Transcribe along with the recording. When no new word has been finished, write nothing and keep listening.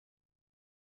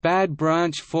Bad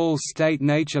Branch Falls State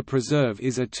Nature Preserve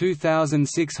is a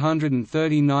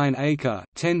 2,639-acre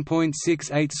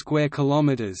 (10.68 square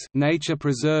kilometers) nature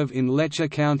preserve in Letcher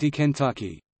County,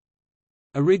 Kentucky.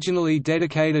 Originally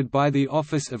dedicated by the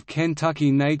Office of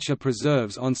Kentucky Nature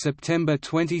Preserves on September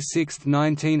 26,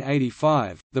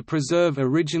 1985, the preserve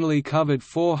originally covered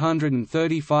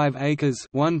 435 acres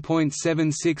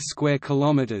 (1.76 square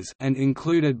kilometers) and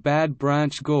included Bad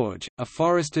Branch Gorge, a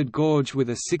forested gorge with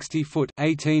a 60-foot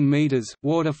 (18 meters)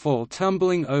 waterfall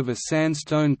tumbling over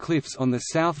sandstone cliffs on the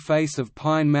south face of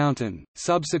Pine Mountain.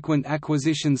 Subsequent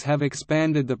acquisitions have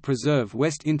expanded the preserve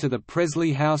west into the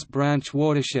Presley House Branch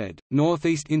watershed, northeast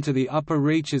into the upper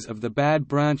reaches of the Bad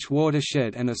Branch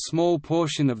watershed and a small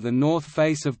portion of the north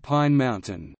face of Pine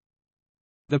Mountain.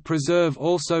 The preserve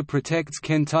also protects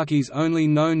Kentucky's only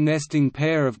known nesting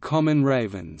pair of common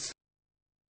ravens.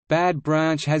 Bad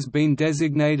Branch has been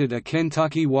designated a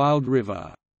Kentucky Wild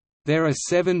River. There are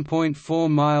 7.4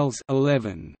 miles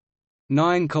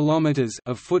 (11.9 kilometers)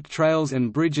 of foot trails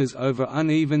and bridges over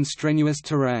uneven strenuous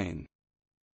terrain.